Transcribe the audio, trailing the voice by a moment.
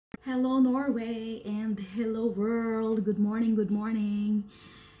Hello Norway and hello world. Good morning, good morning.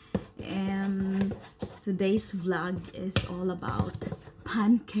 And today's vlog is all about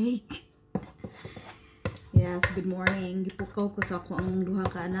pancake. Yes, good morning. Gipukaw ko sa ako ang duha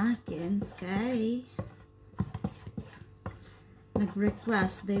ka anakins kay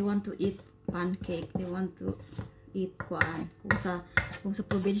nag-request they want to eat pancake. They want to eat kuan. Kung sa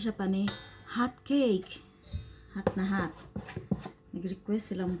probinsya pa ni hot cake. Hot na hot.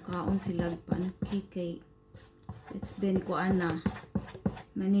 Nag-request sila mukaon sila pancake kay it's been kuan na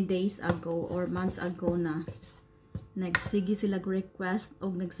many days ago or months ago na nagsige sila request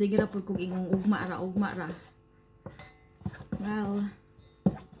og nagsige ra pud kog ingong ugma ra. Well,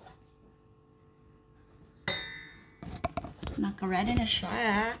 naka-ready na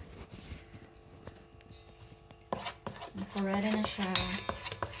siya.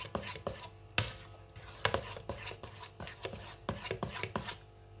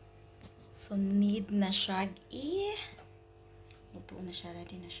 So, need na siya. Luto na siya.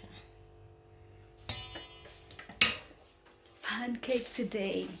 Ready na siya. Pancake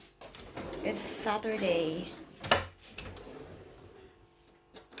today. It's Saturday.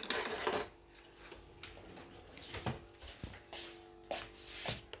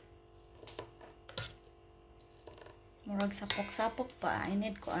 Murag sapok-sapok pa. I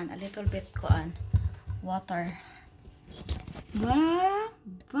need a little bit water.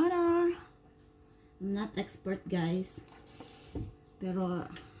 Butter. I'm not expert, guys. Pero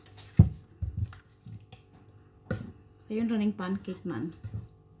sayon running pancake man.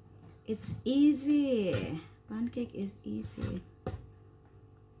 It's easy. Pancake is easy.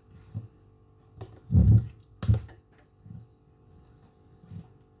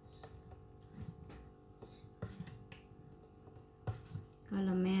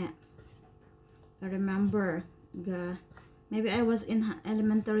 Kalame. I remember maybe I was in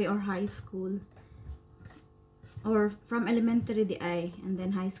elementary or high school. Or from elementary di ay, and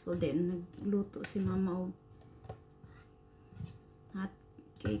then high school din nagluto si mama og hot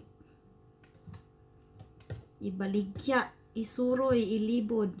cake. Ibaligya, isuroy,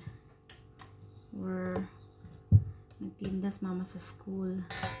 ilibod. Or nagtindas mama sa school.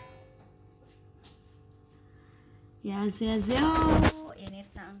 Yes. Init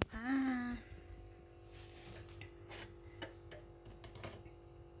na ang pan.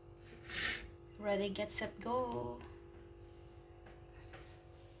 Ready, get, set, go.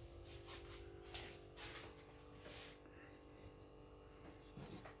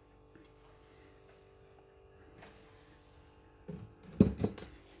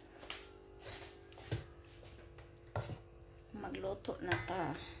 Magluto na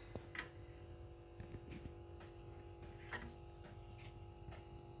ta.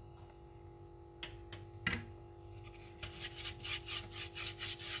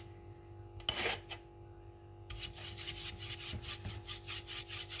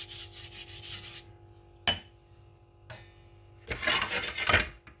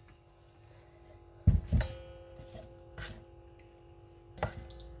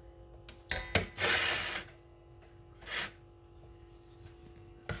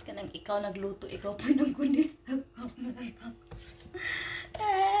 Kanang ikaw nagluto, ikaw pa nagkunit sa camera.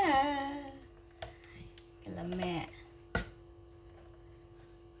 Kalame.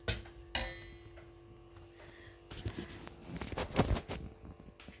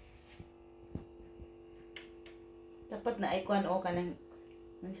 Dapat na ikuan o kanang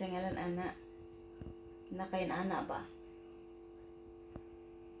mansangalan ana. Nakain ana ba?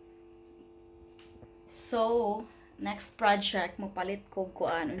 So, next project mo palit ko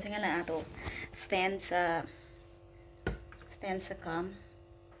kuan unsa nga lang ato stand sa cam.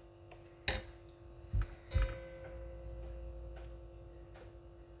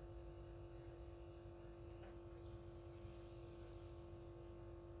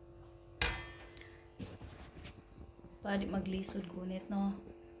 Pwede maglisod gunit no.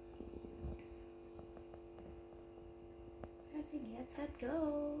 Ready, get, set,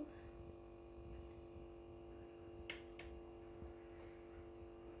 go.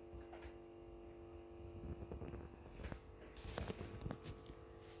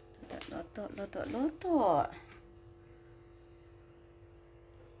 Loto.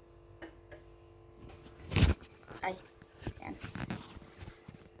 Ay, yan.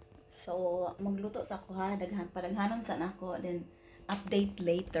 So, magluto sa ako ha. Padaghanon sa nako. Then, update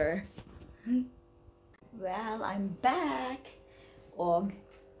later. Well, I'm back. Og,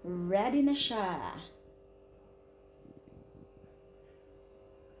 ready na siya.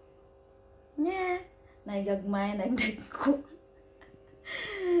 Nya. Naigagmay, nagdagko.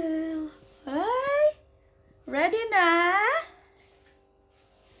 Ay! Ready na?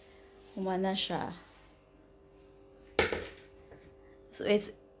 Humana siya. So,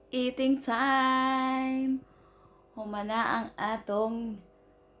 it's eating time. Humana ang atong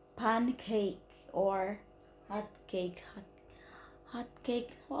pancake or hot cake. Hot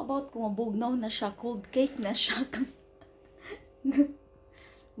cake. What about kung mabugnaw na siya? Cold cake na siya.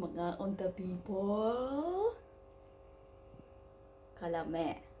 Mga unta people.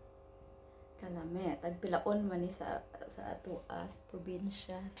 Kalame. Tagpilaon man ni sa ato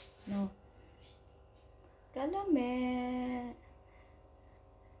probinsya. No. Kalame.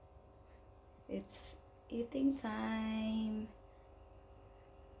 It's eating time.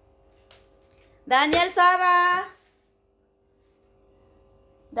 Daniel, Sarah.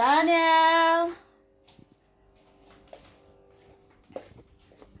 Daniel.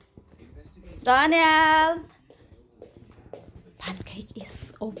 Daniel. Pancake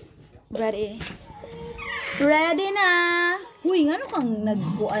is ready. Ready na. Huy, ano kang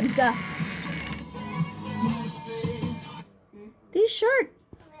nagbuan ka? T-shirt.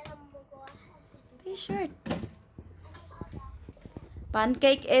 T-shirt.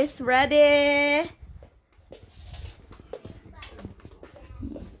 Pancake is ready.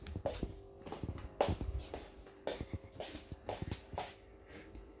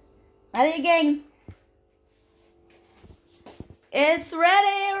 Ready, gang. It's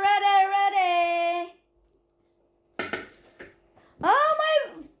ready. Oh,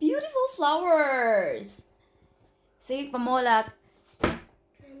 my beautiful flowers. See, pamolak.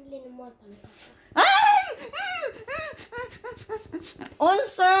 Ay!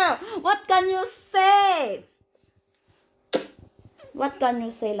 Also, what can you say? What can you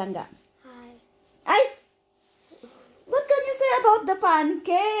say, Langga? Hi. Ay! What can you say about the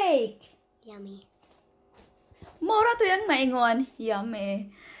pancake? Yummy. Mora to yung maingon. Yummy.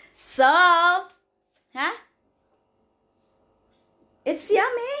 So, huh? It's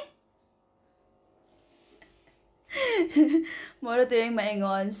yummy. Mora to yung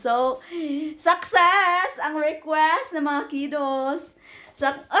maingon. So, success ang request ng mga kiddos.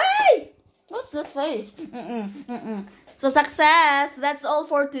 Ay! What's that face? So, success. That's all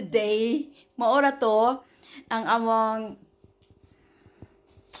for today. Maora to ang among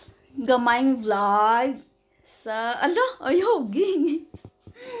gamayng vlog sa ayoging.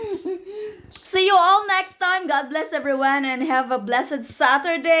 See you all next time. God bless everyone and have a blessed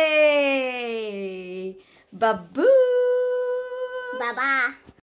Saturday. Babu. Baba.